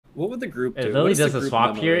What would the group do? If Lily does a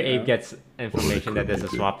swap here, Abe gets information that there's a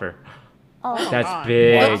swapper. That's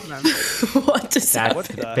big. What just That's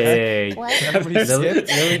big.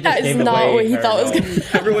 Lily That is not what he thought was gonna.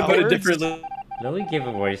 Everyone put a different. Lily gave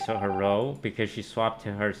away her role because she swapped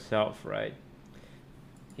to herself, right?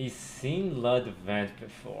 He's seen Lud vent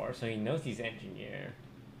before, so he knows he's engineer.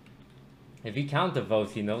 If he counts the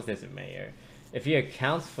votes, he knows there's a mayor. If he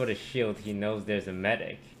accounts for the shield, he knows there's a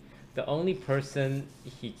medic. The only person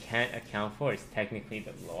he can't account for is technically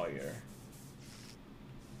the lawyer.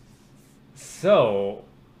 So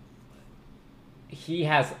he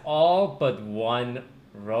has all but one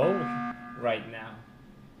row right now.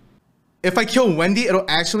 If I kill Wendy, it'll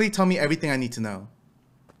actually tell me everything I need to know.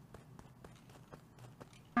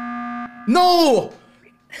 No!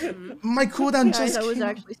 My cooldown Guys, just I was came.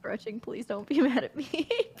 actually stretching. Please don't be mad at me.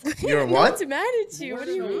 You're No what? one's mad at you. What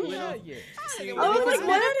do you mean? I was like,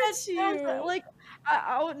 what if that sounds like...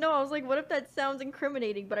 I was like, what if that sounds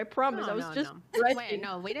incriminating? But I promise, I was just stretching. Wait,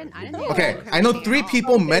 no, we didn't. I didn't. Okay, I know 3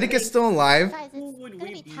 people. Medic is still alive. Guys, it's gonna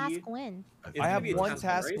be task win. I have one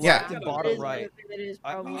task left Yeah. in bottom right. It is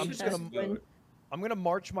I'm probably just task gonna win. I'm gonna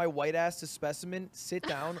march my white ass to specimen, sit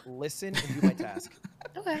down, listen, and do my task.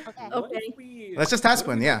 Okay. Okay. Let's just task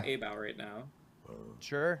one, yeah. Abe out right now.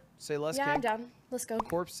 Sure. Say less. Yeah, King. I'm down. Let's go.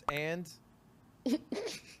 Corpse and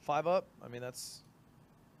 5 up. I mean that's.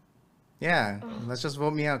 Yeah, let's just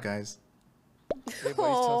vote me out, guys. Wait, why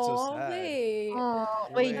you sound so sad? Wait. Oh,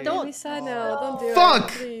 wait, Wait. don't. Really sad now. Don't do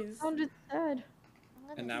Fuck! it. Please. I'm just sad.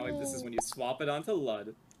 And now this is when you swap it onto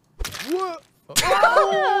Lud. What?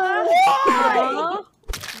 Oh!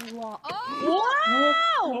 What?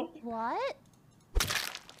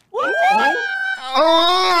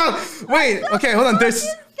 Oh! Wait, okay, hold on. There's.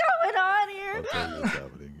 What's going on here? I'll tell you what's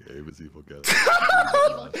happening. Abe is evil guy.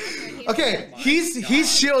 Okay,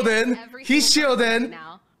 he's shielded. He's shielded.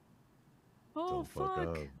 Oh, Don't fuck fuck.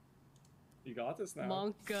 up. You got this now.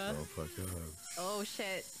 Monka. Don't fuck up. Oh,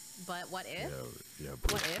 shit. But what if? Yeah,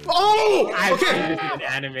 What if? Oh! I've seen Okay. this in an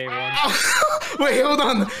anime once. Wait, hold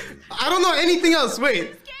on. I don't know anything else.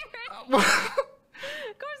 Wait. Of course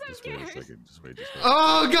I'm Just wait a scared. second. Just wait. Just wait.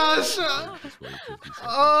 Oh gosh. Just wait 50 seconds.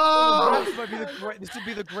 Oh. This would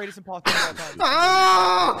be the greatest imposter of all time.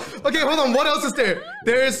 Ah. Okay, hold on. What else is there?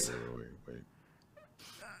 There's Wait.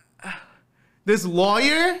 there's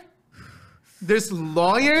lawyer. There's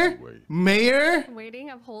lawyer. Wait. Mayor.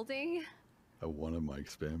 Waiting, I'm holding. I want a mic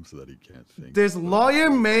spam so that he can't think. There's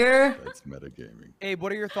lawyer, mayor. That's metagaming. Abe,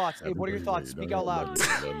 what are your thoughts? Abe, what are your Everybody thoughts? wait. Speak No, out no, loud.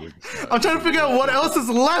 I'm trying to figure out what else is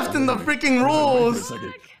left in the freaking Wait a rules.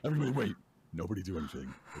 second. Everybody wait. Nobody do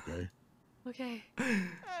anything, okay? Okay.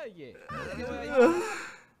 Yeah.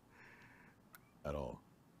 At all.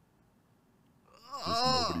 Just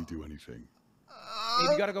nobody do anything.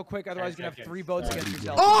 Abe, you gotta go quick, otherwise you're gonna have 3 votes against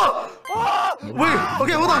yourself. Oh! Wait.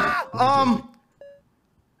 Okay, hold on.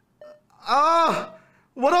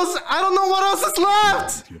 What else? I don't know what else is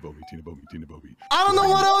left. Tina Bobby. I don't know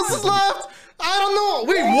what else is left. I don't know.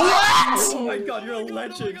 Wait, what? Oh my god, you're a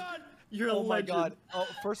legend. You're a Oh my legend. god. Oh,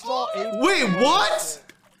 first of all, Abe. Wait, what?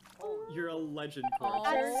 You're a legend, Corpse.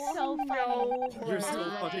 That's so funny. You're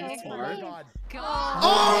so fucking smart.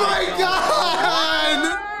 Oh my god!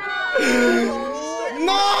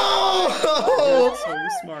 No!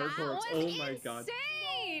 So smart, Corpse. Oh my god. Insane.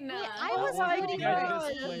 I was rooting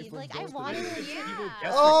for you. Like, I wanted to.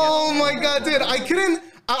 Oh my god, dude! I couldn't.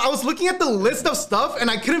 I was looking at the list of stuff and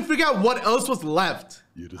I couldn't figure out what else was left.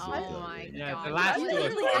 You deserve Oh that. my Yeah, god. the last two are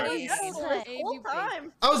The whole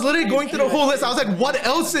time. I was literally going through the whole list. I was like, what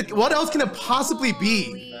else? What else can it possibly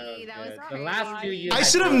be? That was The last 2 years. I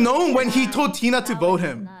should have known when he told Tina to vote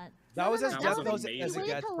him. That was as That death was goes amazing. as it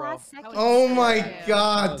gets, bro. Oh my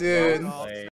god, dude. Wait.